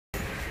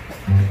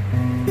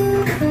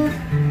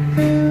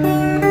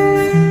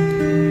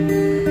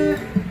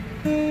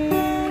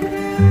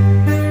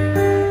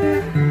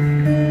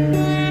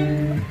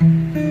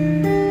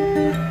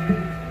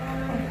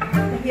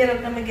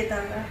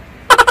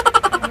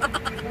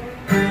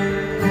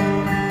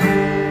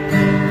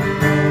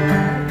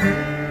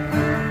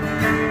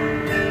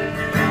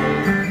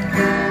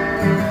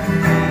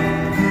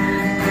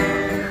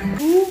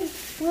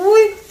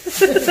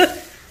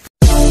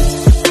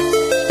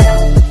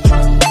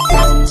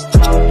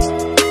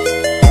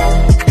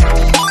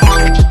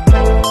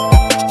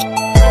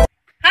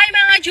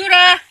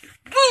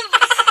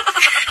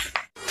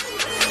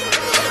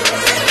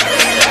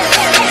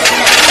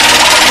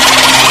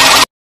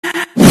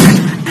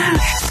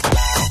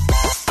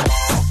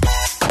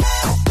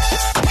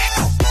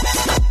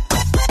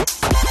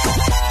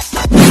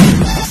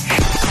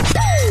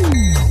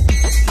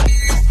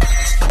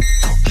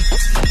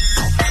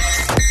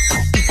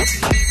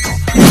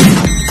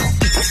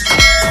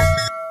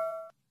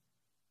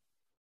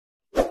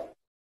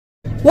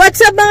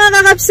What's up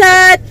mga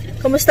kakabsat?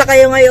 Kumusta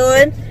kayo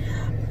ngayon?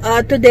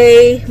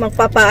 Today,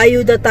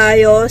 magpapaayuda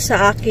tayo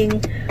sa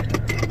aking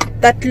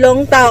 3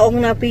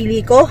 taong napili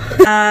ko.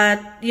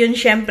 At yun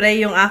syempre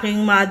yung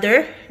aking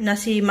mother na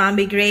si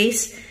Mommy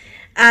Grace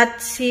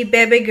at si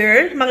baby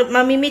girl.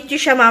 Mamimit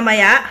nyo siya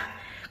mamaya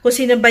kung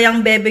sino ba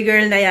yung baby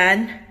girl na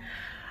yan.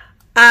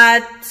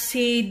 At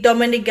si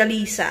Dominic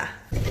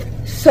Galisa.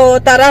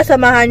 So tara,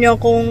 samahan nyo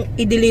kung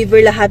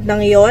i-deliver lahat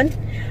ng iyon.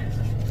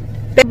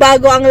 Pero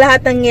bago ang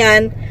lahat ng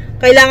yan,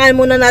 kailangan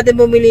muna natin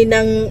bumili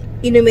ng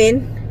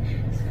inumin.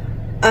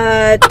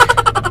 At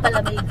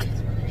palamig.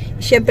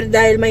 Siyempre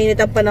dahil mainit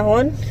ang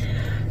panahon.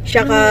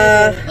 Saka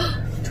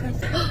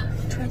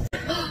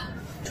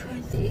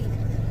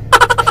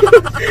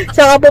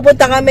saka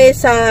pupunta kami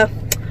sa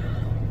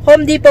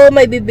Home Depot,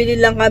 may bibili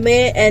lang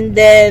kami and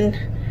then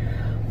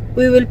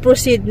we will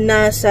proceed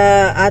na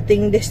sa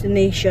ating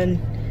destination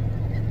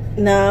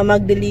na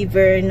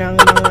mag-deliver ng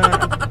mga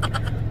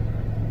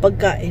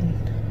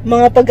pagkain.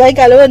 Mga pagkain,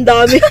 kalawan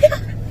dami.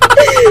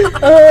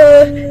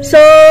 So,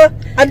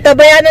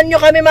 antabayanan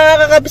nyo kami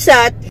mga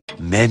kakabsat.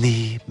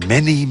 Many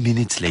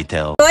minutes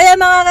later. So,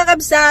 ayan mga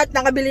kakabsat,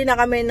 nakabili na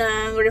kami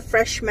ng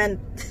refreshment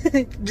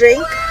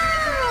drink.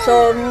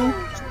 So,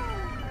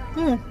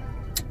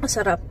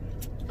 masarap.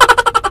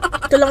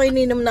 Ito lang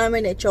ininom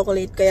namin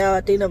chocolate, kaya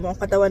tingnan mo,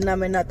 katawan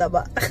namin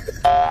nataba.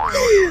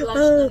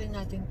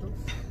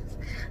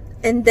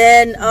 And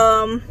then,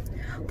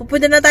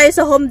 pupunta na tayo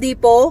sa Home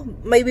Depot.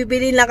 May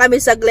bibili lang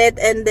kami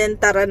saglit and then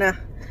tara na.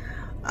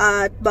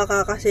 At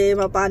baka kasi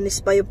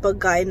mapanis pa yung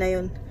pagkain na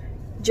yun.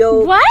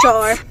 Joke. What?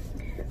 Char.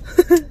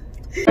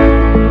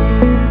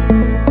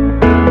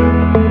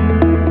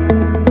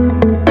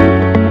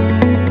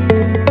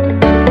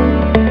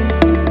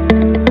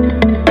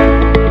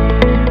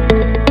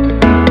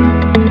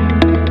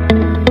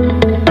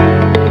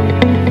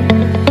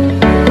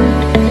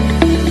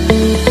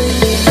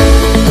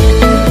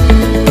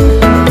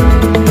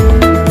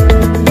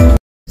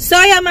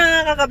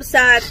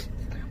 Kakabsat,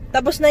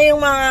 tapos na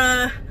yung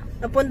mga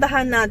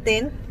napuntahan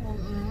natin.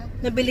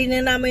 Nabili na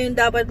namin yung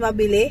dapat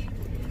mabili.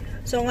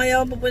 So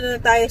ngayon pupunta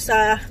na tayo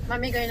sa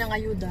mamigay ng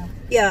ayuda.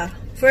 Yeah,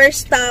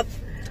 first stop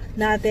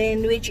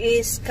natin, which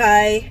is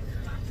kay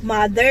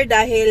mother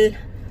dahil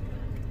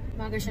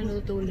maga siya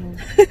natutulog.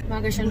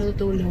 Maga siya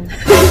natutulog.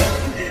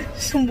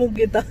 Sumbog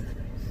kita.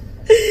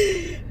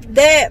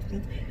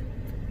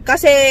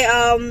 Kasi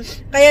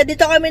kaya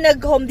dito kami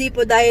nag Home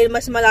Depot dahil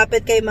mas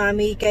malapit kay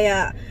mami,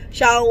 kaya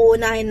siya ang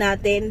uunahin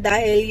natin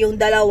dahil yung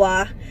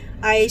dalawa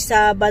ay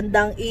sa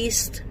bandang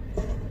east.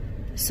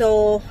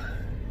 So,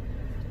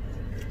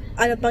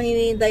 ano pang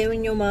hinihintay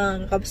yung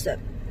mga kakabsat?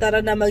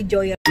 Tara na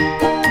mag-joy.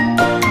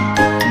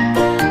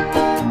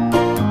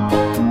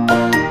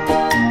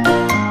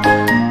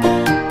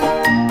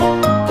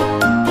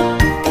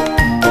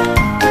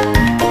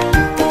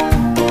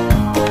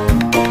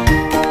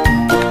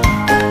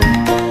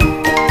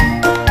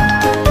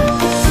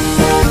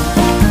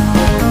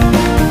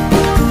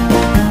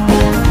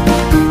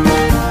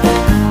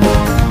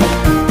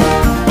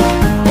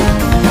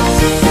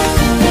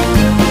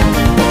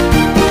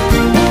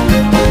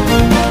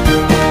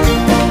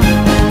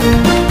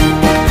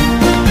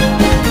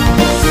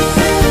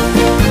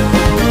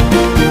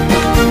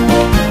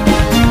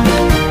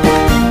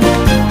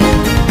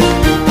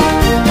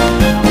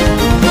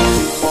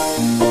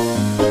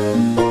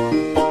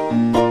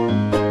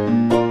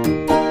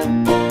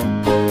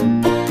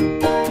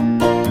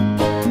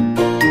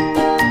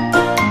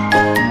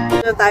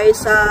 Tayo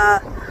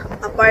sa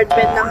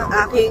apartment ng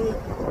aking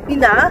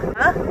ina.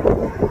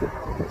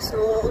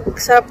 So,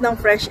 sarap ng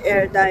fresh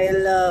air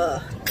dahil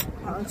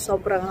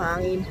sobrang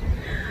hangin.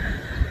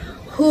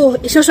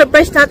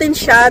 Isusurprise natin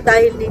siya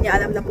dahil hindi niya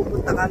alam na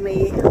pupunta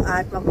kami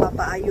at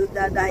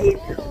magpapaayuda dahil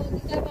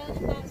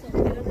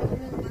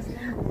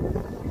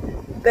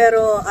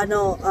pero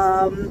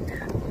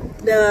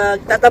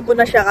nagtatampo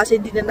na siya kasi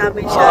hindi na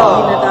namin siya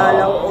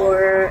dinadalaw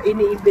or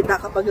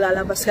iniimbita kapag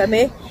lalabas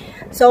kami.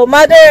 So,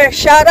 mother,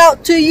 shout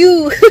out to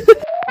you!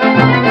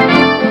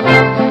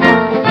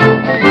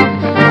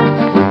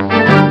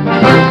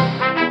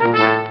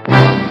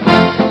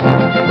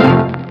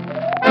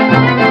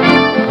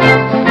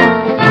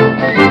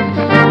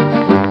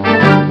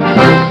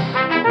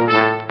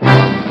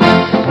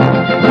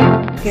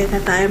 Okay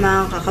na tayo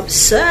mga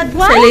kakabsat.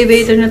 Sa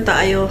elevator na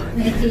tayo.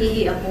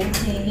 Nahihihi ako.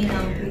 Nahihihi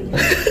ako.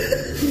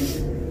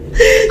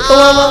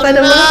 Kumawa ka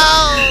naman.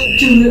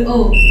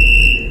 Oh.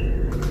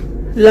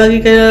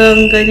 Lagi ka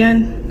lang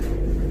ganyan.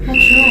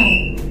 What's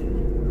wrong?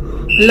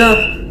 Hala.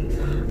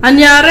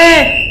 Anyari?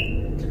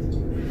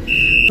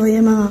 So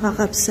yan mga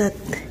kakabsat.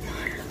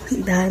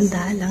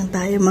 Dahan-dahan lang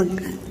tayo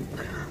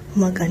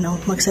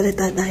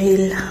magsalita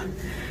dahil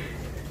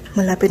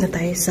malapit na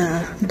tayo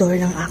sa door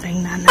ng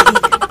aking nanay.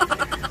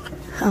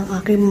 Ang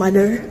aking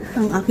mother,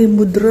 ang aking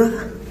mudra.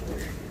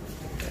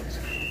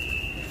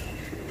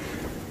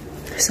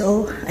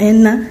 So,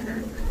 ayan na.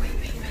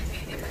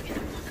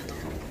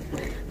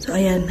 So,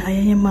 ayan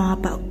yung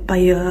mga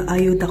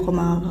ayuda ko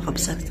mga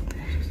kakabsat.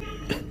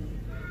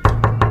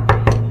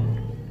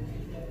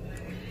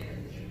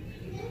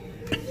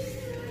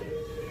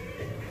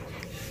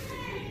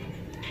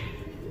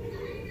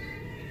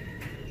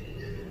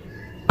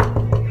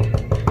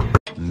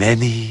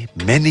 Many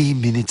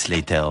minutes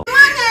later.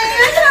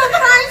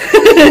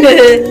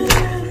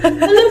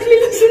 Alam,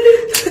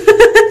 silip.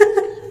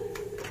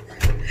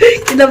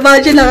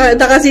 Kinabahan siya,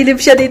 nakasilip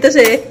siya dito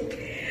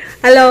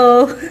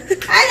Hello.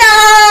 Hello!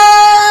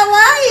 How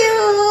are you?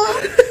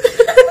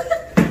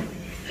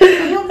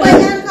 Ano ba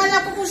yan?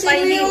 Kala ko kung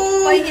sino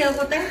yung... Pahinil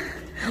ko, te.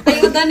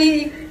 Ayuda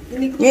ni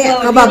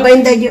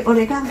kababayin dahil yung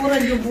oreka.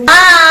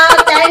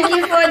 Thank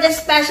you for the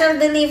special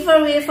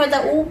delivery for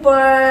the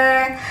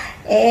Uber.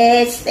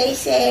 Stay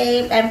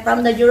safe. I'm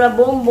from the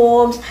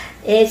Juraboom.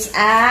 It's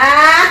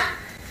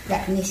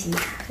let me see.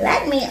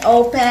 Let me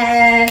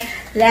open.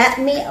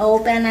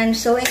 I'm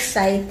so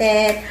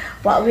excited.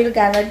 What will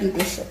gonna be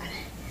this one?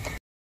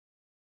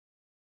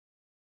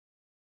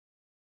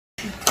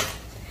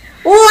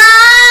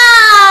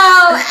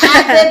 Wow!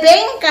 At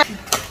bibingka.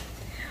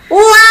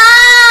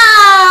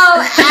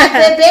 Wow! At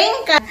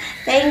bibingka.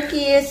 Thank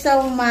you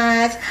so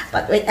much.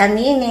 But wait a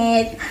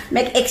minute.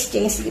 Make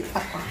exchange gift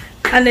ako.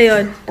 Ano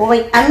yun?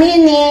 Wait a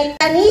minute.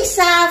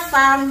 Anissa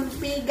from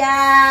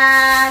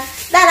Bigas.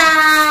 Tada!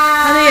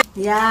 Ano yun?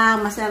 Yeah,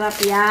 masarap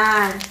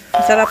yan.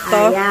 Masarap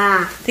to?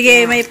 Yeah.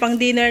 Sige, may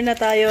pang dinner na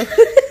tayo.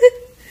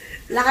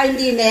 Wala kayong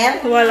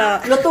dinner?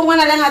 Wala.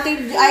 Lutungan na lang natin.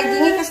 Ay,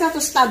 dingin kasi na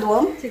to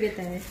stadwom. Sige,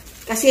 tayo.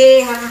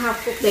 Kasi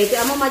half cook dito.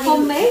 Amo maging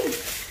Homemade?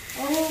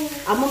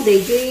 Amo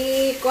dito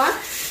ko.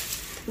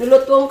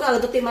 Nulutuan ka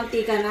ito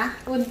mantika na.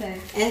 Unte.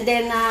 And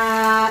then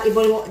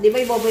ibol mo, di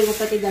ba iboboil mo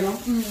pati dano?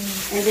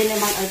 And then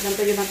yung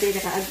ganito yung mantika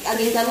ka.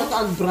 Aging dano to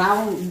ang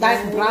brown, dark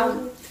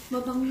brown.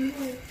 Mabango.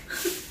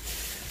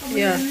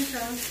 Yeah.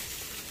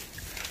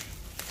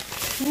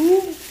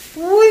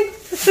 Uy.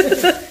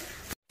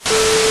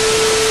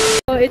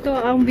 So, ito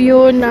ang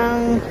view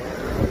ng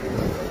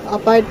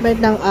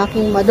apartment ng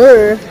aking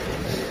mother.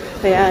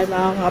 Kaya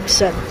mga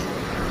kakabsat.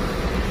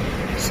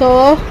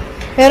 So,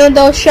 meron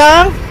daw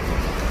siyang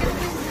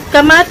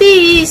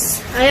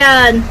kamatis.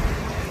 Ayan.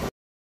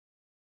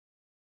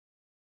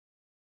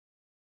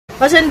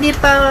 Kasi hindi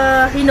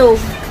pa hinog.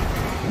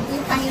 Hindi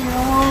pa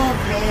hinog.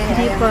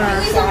 Hindi pa.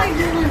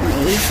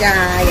 Isa,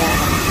 yan.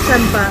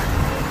 Saan pa?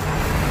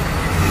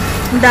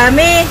 Ang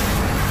dami.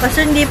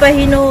 Kasi hindi pa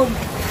hinog.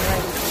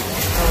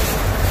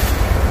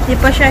 Hindi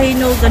pa siya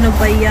hinog. Ano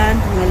ba yan?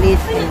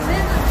 Malit.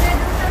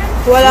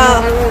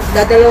 Wala.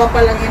 Dadalawa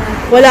pa lang yan.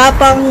 Wala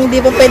pang, hindi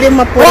pa pwedeng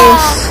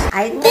mapulis.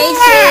 I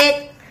taste it.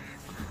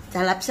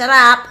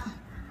 Sarap-sarap.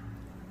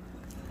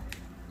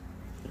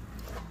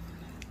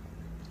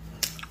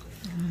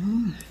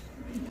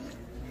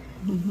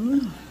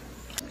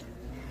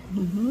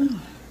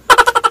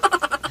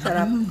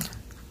 Sarap.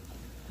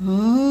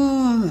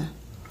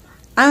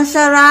 Ang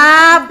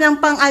sarap ng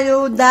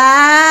pang-ayuda.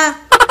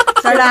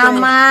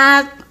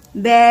 Salamat,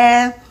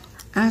 Bel.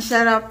 Ang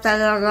sarap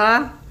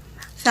talaga.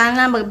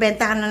 Sana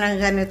magbenta ka na ng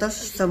ganito.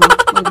 Gusto mo?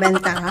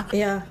 Magbenta ka?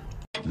 Yeah.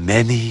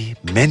 Many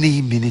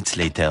minutes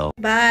later.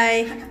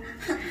 Bye.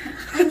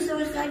 I'm so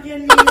sad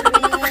you're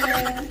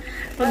leaving.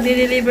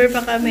 Pag-deliver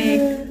pa kami.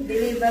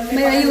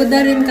 May ayuda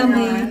rin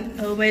kami.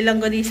 Oh, may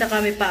langganisa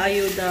kami pa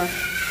ayuda.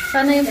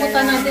 Sana yung puta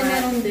natin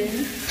meron din.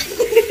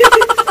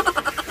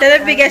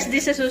 Tala bigas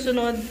di sa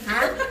susunod.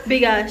 Ha?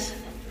 Bigas.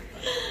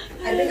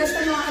 Ay, bigas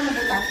ka naman ka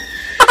nabutas.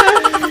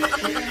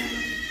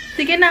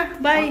 Sige na.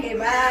 Bye. Okay,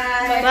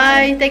 bye.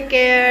 Bye. Take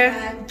care.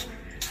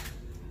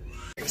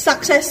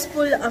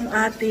 Successful ang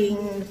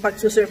ating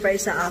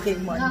pagsusurprise sa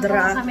aking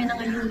madra. Kami ng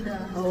ayuda.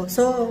 Oh,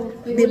 so,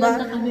 di ba?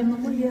 Na kami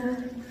mamaya.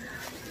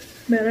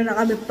 Meron na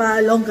kami pa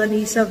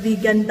longganisa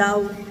vegan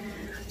daw.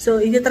 So,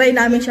 i-try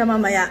namin siya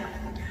mamaya.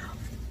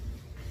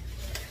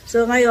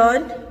 So,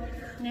 ngayon,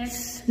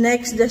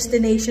 next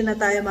destination na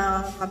tayo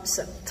mga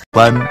kakabsat.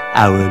 1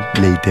 hour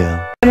later.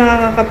 Mga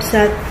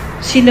kakabsat,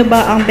 sino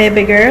ba ang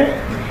baby girl?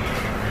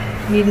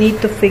 You need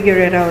to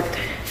figure it out.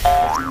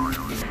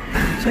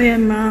 So,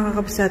 yan mga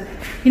kakabsat.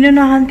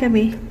 Inunahan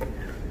kami.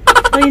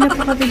 Ay, na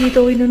pa kami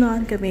dito.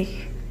 Inunahan kami.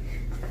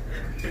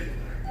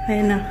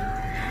 Ayan na.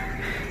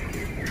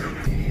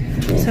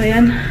 So,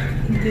 ayan.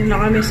 Dito na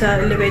kami sa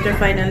elevator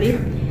finally.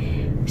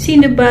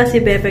 Sino ba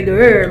si baby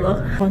girl?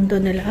 Kondo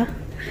nila.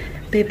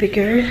 Baby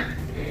girl.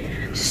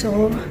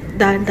 So,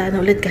 dahan-dahan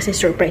ulit kasi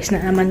surprise na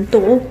naman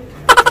to.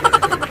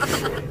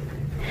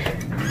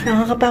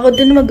 Nakakapagod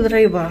din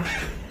mag-drive ah.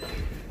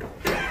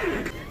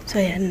 So,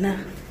 ayan na.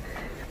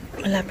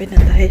 Malapit na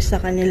tayo sa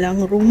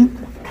kanilang room.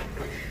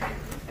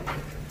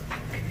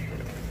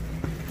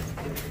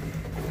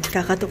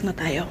 Kakatok na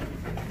tayo.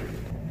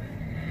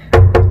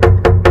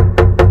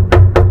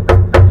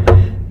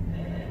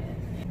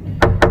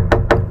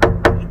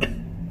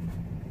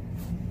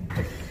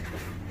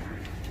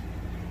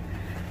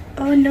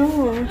 Oh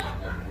no.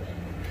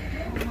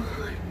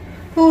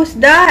 Who's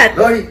that?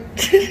 Lori!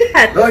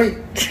 Lori!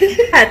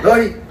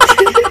 Lori!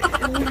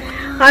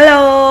 Hello!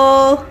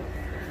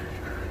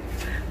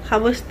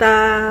 Kamusta?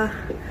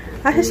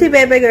 Asa si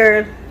baby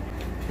girl?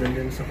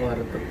 Nandun sa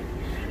kwarto.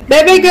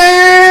 Baby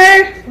girl!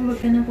 Huwag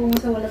ka na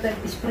pumunta, wala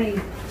tayong spray.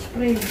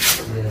 Spray.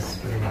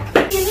 Yes,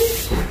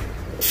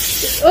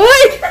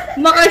 Uy!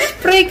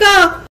 Maka-spray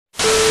ka!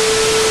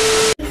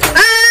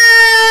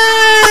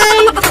 Ay!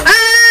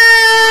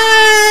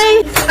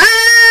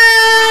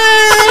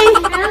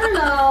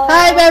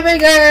 my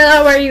girl,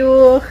 how are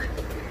you?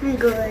 I'm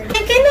good.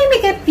 Can I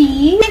make a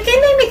pee? Can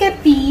I make a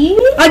pee?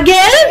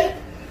 Again?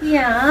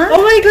 Yeah.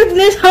 Oh my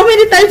goodness, how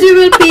many times you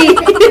will pee?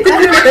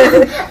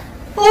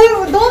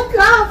 Oh, don't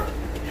laugh.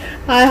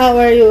 Hi, how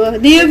are you?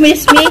 Do you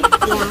miss me?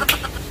 Yeah.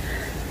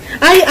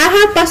 I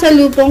have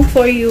pasalubong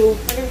for you.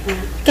 What is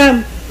that?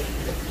 Come.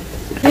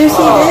 You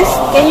see this?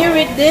 Can you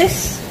read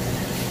this?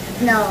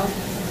 No.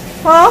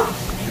 Huh?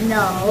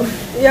 No.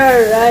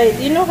 You're right.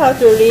 You know how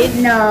to read?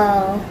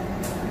 No.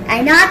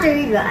 I know how to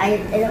read, but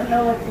I don't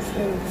know what this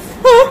is.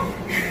 Huh?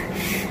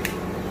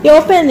 You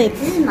open it.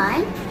 This is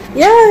mine?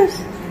 Yes.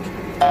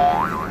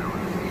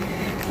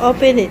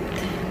 Open it.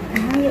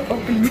 How do you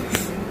open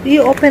this?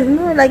 You open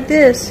no, like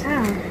this.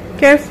 Oh.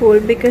 Careful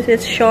because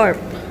it's sharp.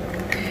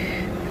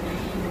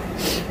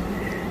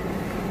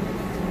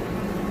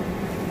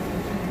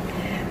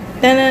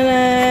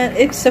 Ta-da-da.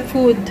 It's a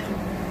food.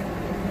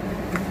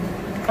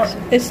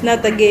 It's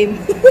not a game.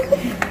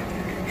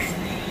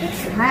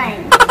 It's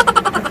mine.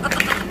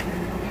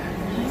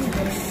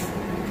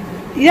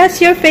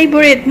 That's your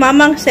favorite,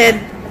 Mamang said.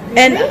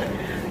 And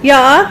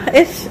yeah,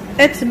 it's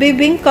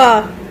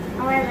bibingka.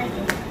 Oh, I like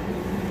it.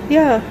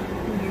 Yeah.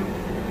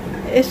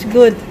 It's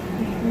good.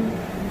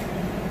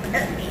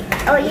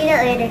 Oh, eat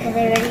it later because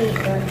I already ate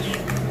lunch.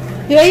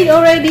 You ate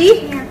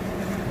already? Yeah.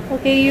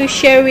 Okay, you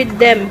share with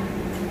them.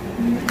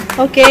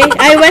 Okay,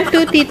 I went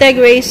to Tita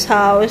Grace's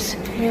house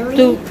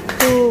Really?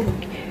 to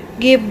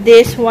give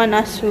this one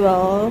as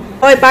well.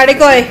 Oy, pare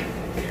ko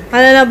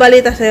ano na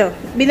balita sa'yo?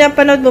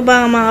 Binapanood mo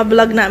ba ang mga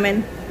vlog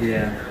namin?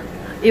 Yeah.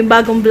 Yung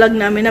bagong vlog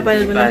namin,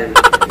 napanood mo na?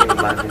 Yung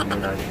bagong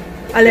vlog.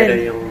 Alin? Pero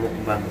yung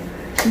mukbang.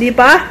 Hindi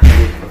pa?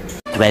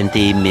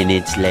 20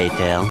 minutes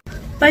later.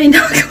 Tayo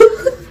na ako.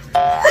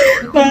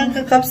 Mga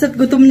kakabsat,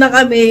 gutom na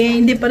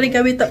kami. Hindi pa rin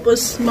kami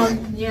tapos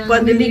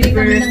mag-deliver.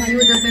 Kami ng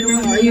ayuda, pero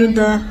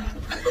Ayuda.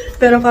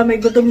 Pero kami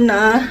gutom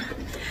na.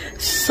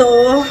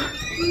 So,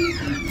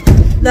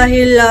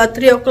 dahil 3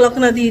 o'clock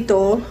na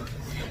dito,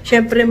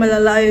 syempre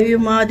malalayo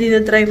yung mga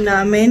dinadrive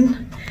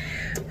namin.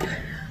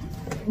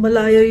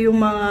 Malayo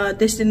yung mga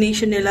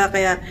destination nila,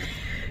 kaya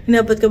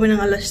inabot kami ng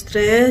alas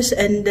 3.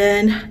 And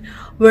then,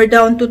 we're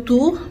down to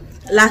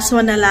 2. Last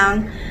one na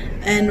lang.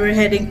 And we're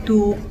heading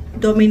to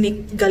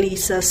Dominic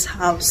Galisa's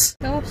house.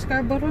 Oh,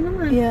 Scarborough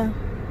naman. Yeah.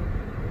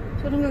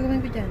 So, anong gagawin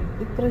ko dyan?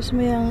 I-press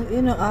mo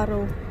yung,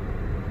 araw.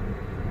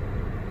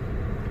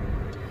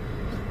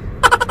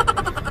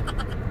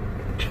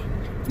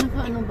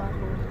 Naka-ano ba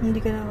ako? Hindi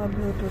ka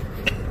naka-bluetooth.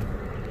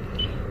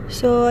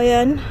 So,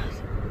 ayan.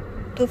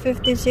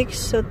 2:56.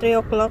 So, 3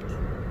 o'clock.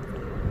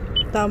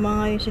 Tama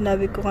nga yung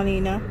sinabi ko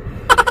kanina.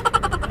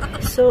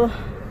 So,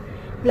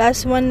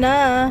 last one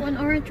na. 1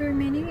 hour and 2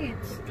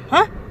 minutes.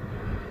 Huh?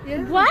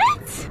 Yeah.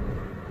 What?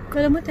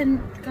 Kala mo 10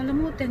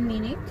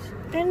 minutes?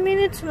 10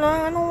 minutes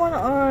lang. Anong 1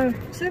 hour?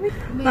 Sabi,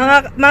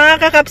 Mga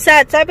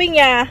kakapsat, sabi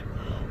niya,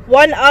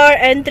 1 hour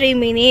and 3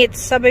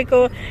 minutes. Sabi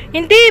ko,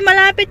 hindi,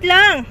 malapit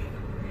lang.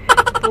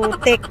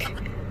 Putik.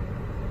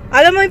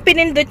 Alam mo yung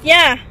pinindot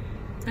niya?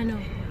 ano?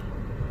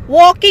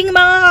 Walking,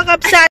 mga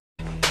kakapsat.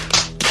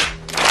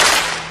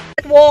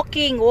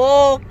 Walking.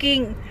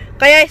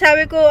 Kaya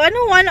sabi ko, ano,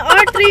 1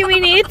 hour, 3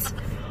 minutes?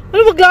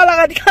 Ano,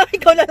 maglalakad ka?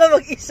 Ikaw na lang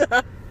mag-isa.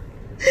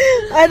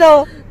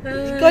 Ano?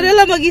 Ikaw na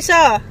lang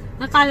mag-isa.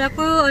 Akala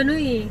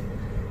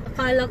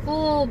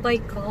ko by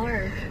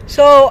car.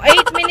 So,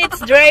 8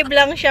 minutes drive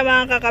lang siya,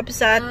 mga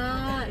kakapsat.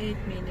 8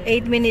 minutes.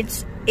 8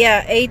 minutes.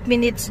 Yeah, 8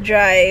 minutes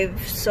drive.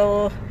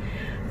 So,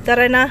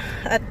 tara na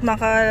at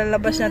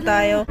makalabas na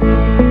tayo.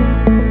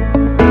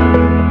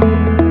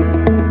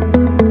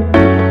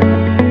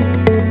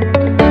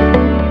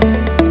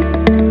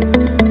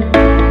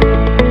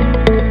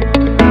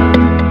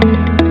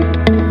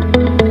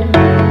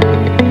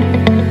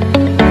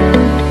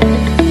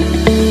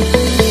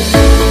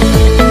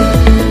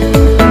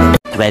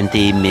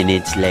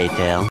 Minutes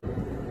later.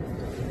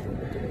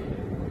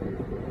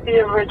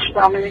 You've reached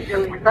Dominic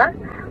Elisa,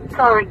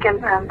 so we can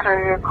enter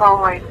your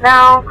call right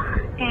now.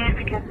 If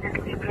you can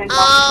just leave your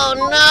Oh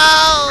no!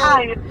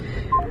 Hi.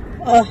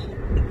 Oh,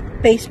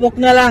 Facebook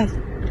na lang.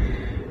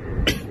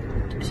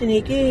 Si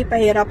Nikki,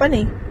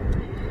 pahirapan eh.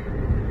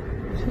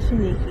 Si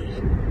Nikki.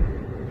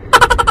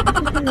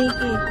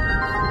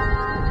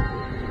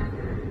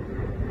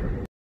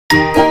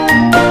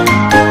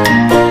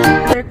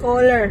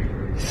 Caller.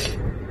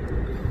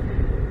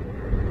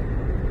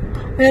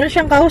 Meron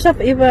siyang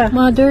kausap iba.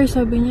 Mother,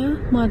 sabi niya.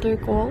 Mother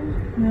call.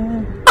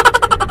 Yeah.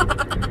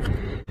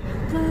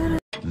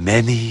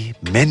 Many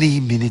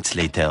minutes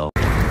later.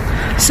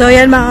 So,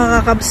 yan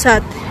mga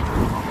kakabsat.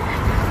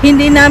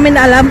 Hindi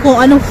namin alam kung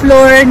anong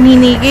floor ni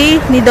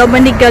Nikki, ni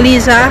Dominic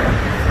Galiza.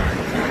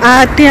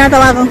 At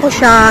tinatawagan ko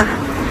siya.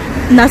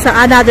 Nasa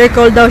another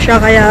call daw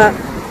siya, kaya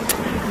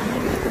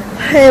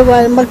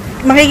ewan,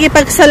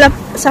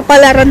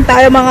 makikipag-sapalaran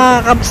tayo mga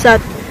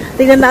kakabsat.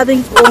 Tingnan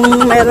natin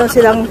kung mayroon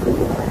silang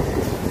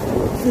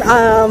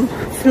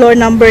floor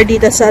number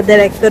dito sa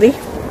directory.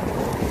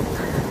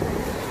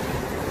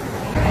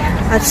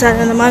 At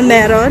sana naman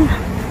meron.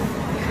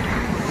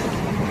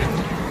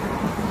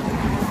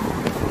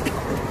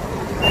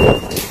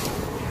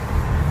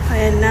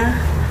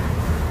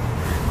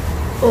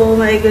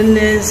 my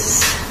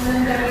goodness.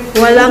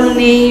 Walang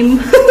name.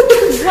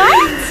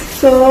 What?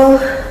 So,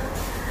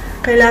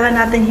 kailangan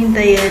natin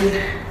hintayin.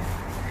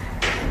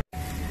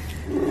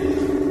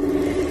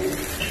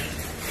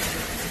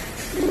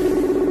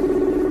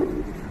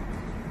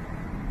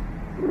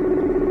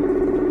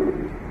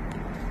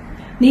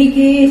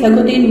 Nikki,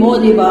 sagutin mo,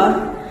 di ba?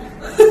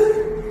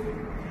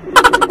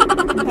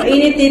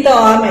 Mainit dito,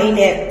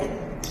 mainit.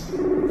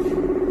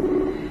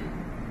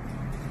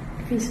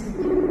 Facebook.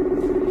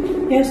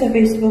 Yeah, sa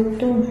Facebook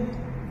to.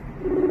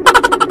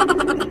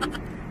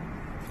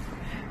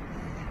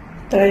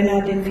 Try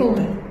natin dito.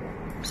 Phone.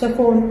 Sa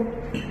phone.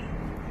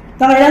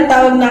 Nakailang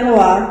tawag na ako,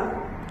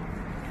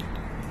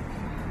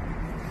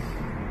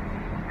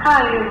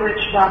 Hi, you've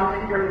reached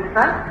Dominic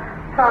Elisa.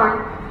 Sorry.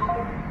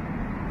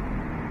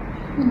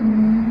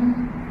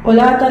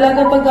 Wala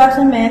talaga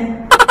pag-asa,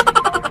 men.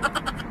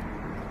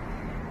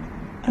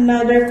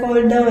 Another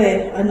call daw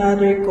eh.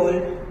 Another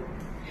call.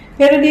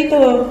 Pero dito,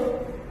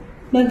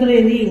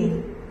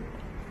 nagre-ring.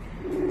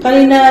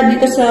 Kanina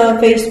dito sa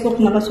Facebook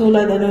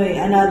nakasulat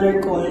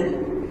another call.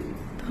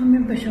 Dami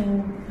ba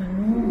siyang,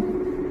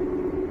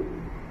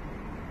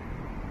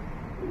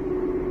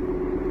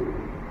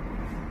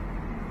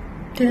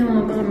 Tignan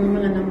mo baka may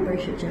mga number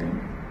siya dyan.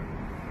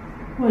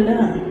 Wala.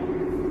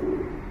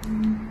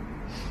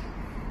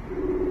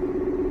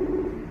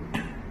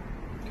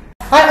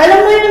 Alam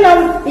mo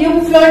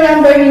yung floor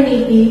number ni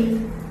Nikki?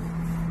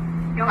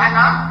 Yung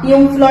ano?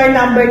 Yung floor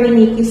number ni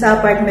Nikki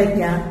sa apartment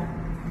niya?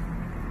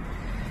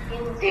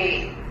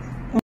 Hindi.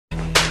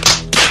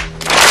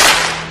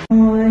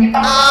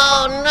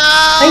 Oh no!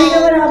 Ay, hindi ka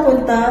ba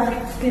nakapunta?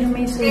 Pero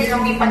may Hindi, social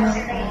lumipat na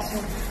sila.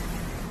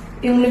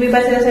 Yung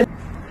lumipas sila sa...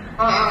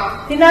 Oo.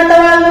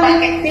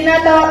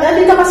 Tinatawag,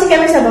 nandito kasi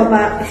kami sa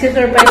baba.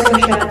 I-surprise ko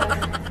siya.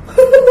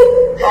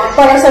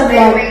 Para sa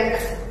vlog.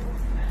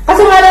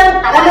 Kasi nga lang,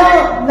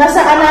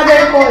 nasa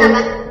another call.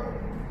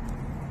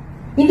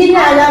 Hindi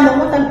niya alam,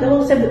 huwag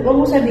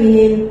mo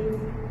sabihin.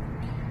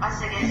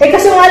 Sige. Eh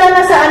kasi nga lang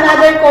nasa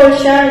another call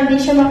siya, hindi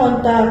siya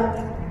makontak.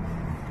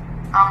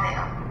 Okay.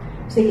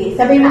 Sige,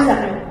 sabihin mo sa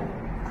akin.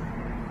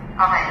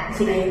 Okay.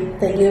 Sige,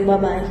 thank you,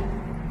 bye-bye.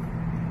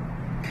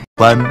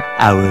 1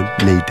 hour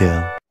later.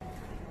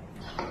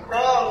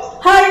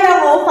 Hi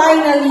ako,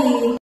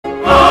 finally!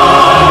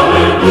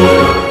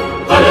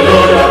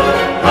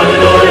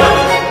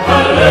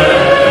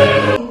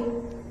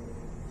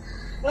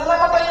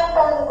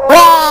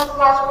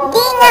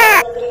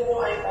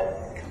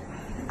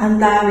 Ang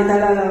dami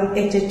talagang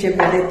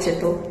eche-che-beletse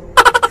to.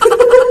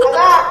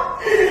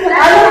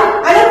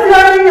 Anong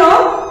floor nyo?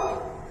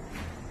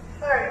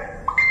 Third.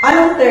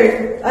 Anong third?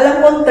 Alam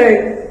kong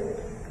third.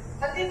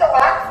 Nandito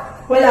ka?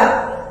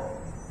 Wala.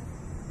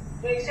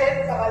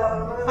 Vincent,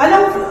 kakalaman mo.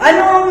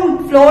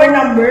 Anong floor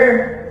number?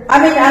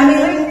 Amin,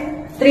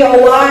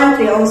 301,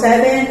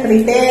 307,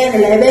 310,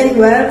 11,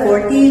 12,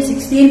 14,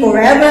 16,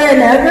 forever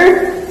and ever.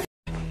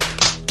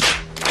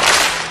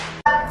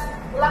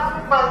 Wala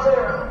kang buzzer.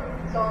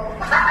 So,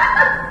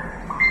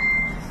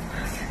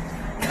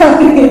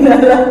 Tangin na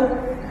lang.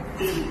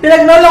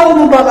 Pinagnoloko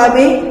mo ba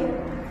kami?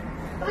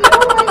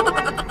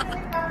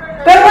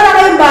 Pero wala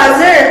kayong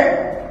buzzer.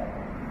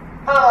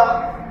 oo.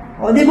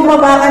 O, di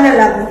bumaba ka na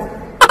lang.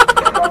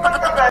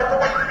 Pupunta ka,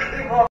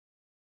 tumakilig mo.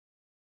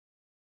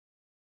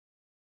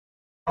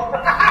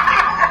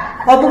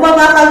 O,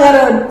 bumaba ka nga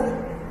ron.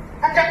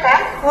 Andiyan ka?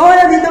 Oo,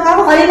 nandito ka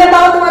ako. Kanina pa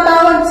ako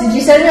tumatawag. Si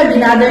Giselle nga,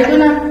 binather ko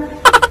na.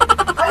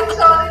 Ay,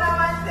 sorry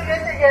naman.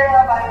 Sige,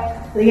 bye.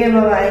 Sige,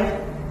 bye-bye.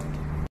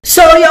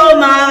 So,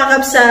 yung mga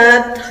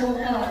kakabsat,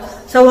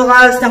 sa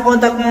wakas,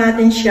 na-contact na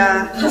natin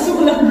siya.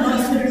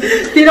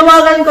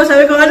 Tinawagan ko,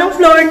 sabi ko, anong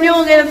floor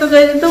nyo?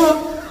 Ganito.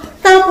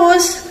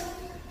 Tapos,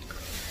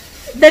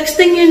 next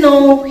thing you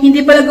know,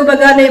 hindi pala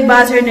gumagana yung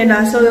buzzer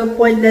nila, so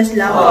pointless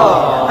lang.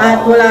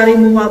 At wala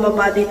rin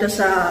bumababa dito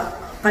sa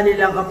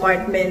kanilang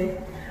apartment.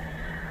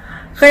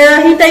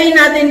 Kaya hintayin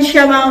natin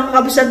siya mga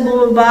kakabsat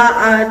bumaba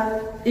at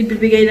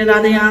ibibigay na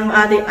natin ang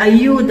ating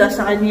ayuda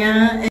sa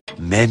kanya.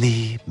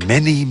 Many,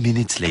 many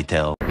minutes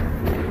later.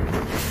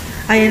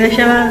 Ayan na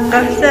siya mga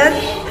kakabsat.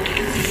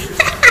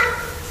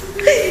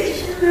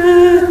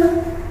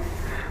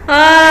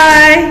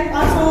 Hi!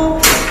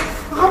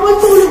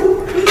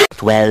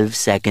 12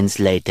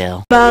 seconds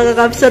later. Mga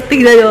kakabsat,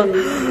 tignan nyo.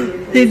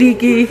 Si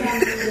Nikki.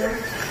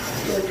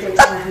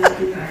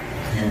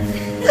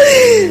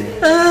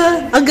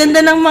 Ang ganda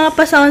ng mga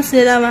pa-sounds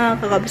nila mga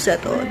kakabsat.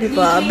 Oh,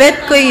 diba? Bet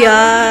ko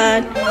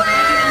yan.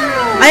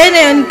 Ayan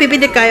na yun,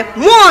 pipilit kayo. 1,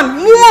 2,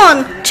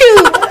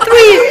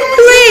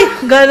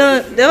 3, 3.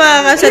 Ganon. Diba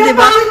kakabsat,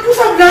 diba?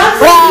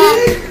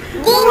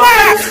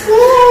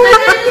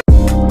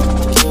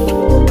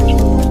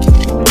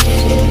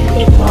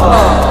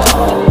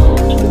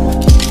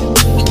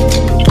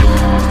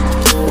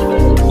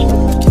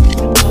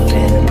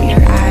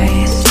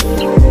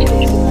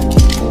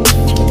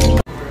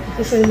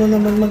 Gusto mo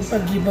naman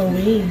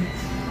magpag-giveaway.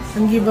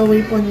 Ang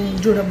giveaway po ni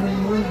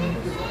Juraboom.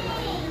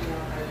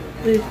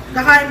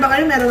 Kakain ba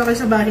kayo? Meron na kayo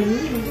sa bahay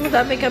niyo.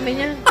 Madami kami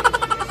niyan.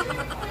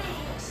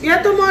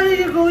 Yeah, tomorrow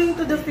you're going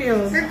to the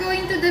field. We're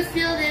going to the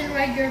field and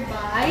ride your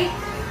bike.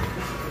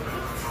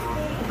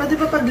 Pwede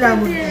pa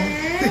paglamon mo.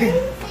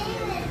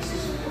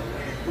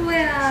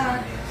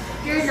 Well,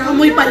 you're not.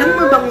 Amoy pa lang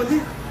mabango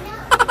din.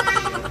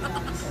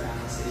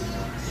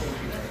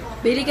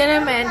 Bili ka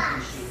naman.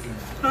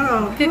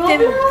 Oo. $15.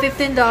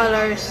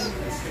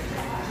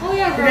 Oh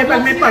yeah, Hindi,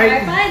 pag may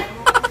party.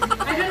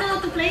 I don't know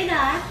how to play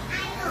that.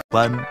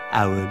 1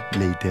 hour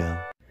later.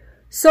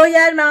 So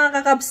yan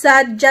mga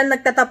kakabsat, dyan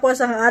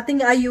nagtatapos ang ating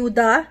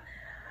ayuda.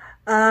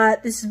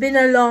 It's been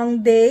a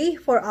long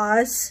day for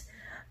us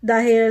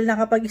dahil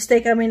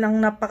nakapag-stay kami ng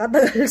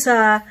napakatagal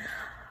sa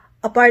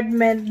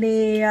apartment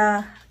ni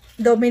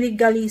Dominic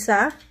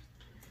Galisa.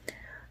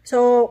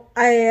 So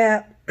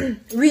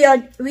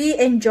we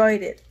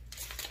enjoyed it.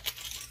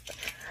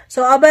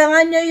 So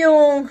abangan nyo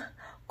yung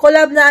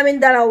collab namin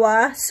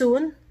dalawa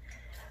soon.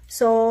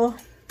 So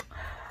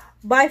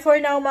bye for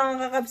now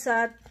mga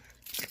kakabsat.